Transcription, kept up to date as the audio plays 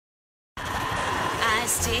I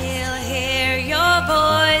still hear your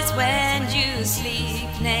voice when you sleep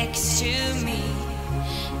next to me.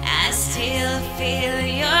 I still feel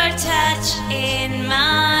your touch in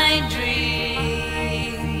my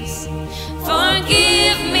dreams.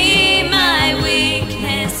 Forgive me my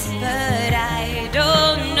weakness, but I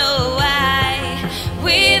don't know why.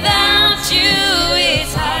 Without you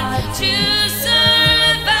it's hard to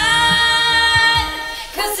survive.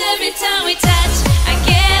 'Cause every time we touch I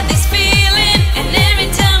get this feeling, and every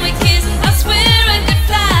time we kiss I swear I could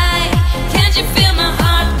fly. Can't you feel my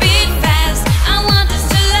heart beat fast? I want this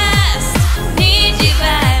to last, need you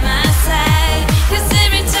by my side. 'Cause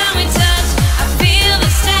every time we touch I feel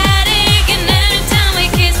the static, and every time we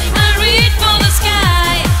kiss I reach for the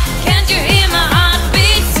sky. Can't you hear my heart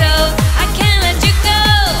beat? So I can't let you go,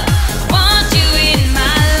 want you in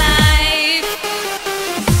my life.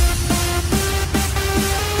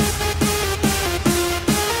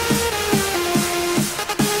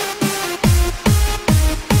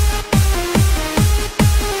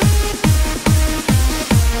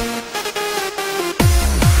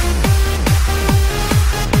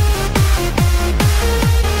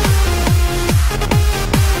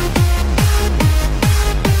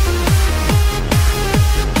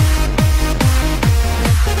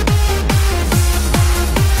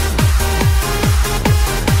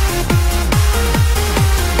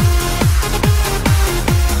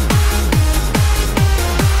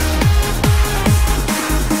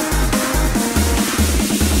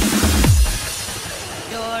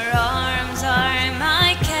 Your arms are my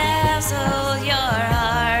castle, your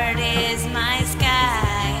heart is my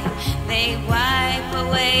sky. They wipe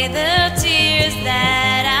away the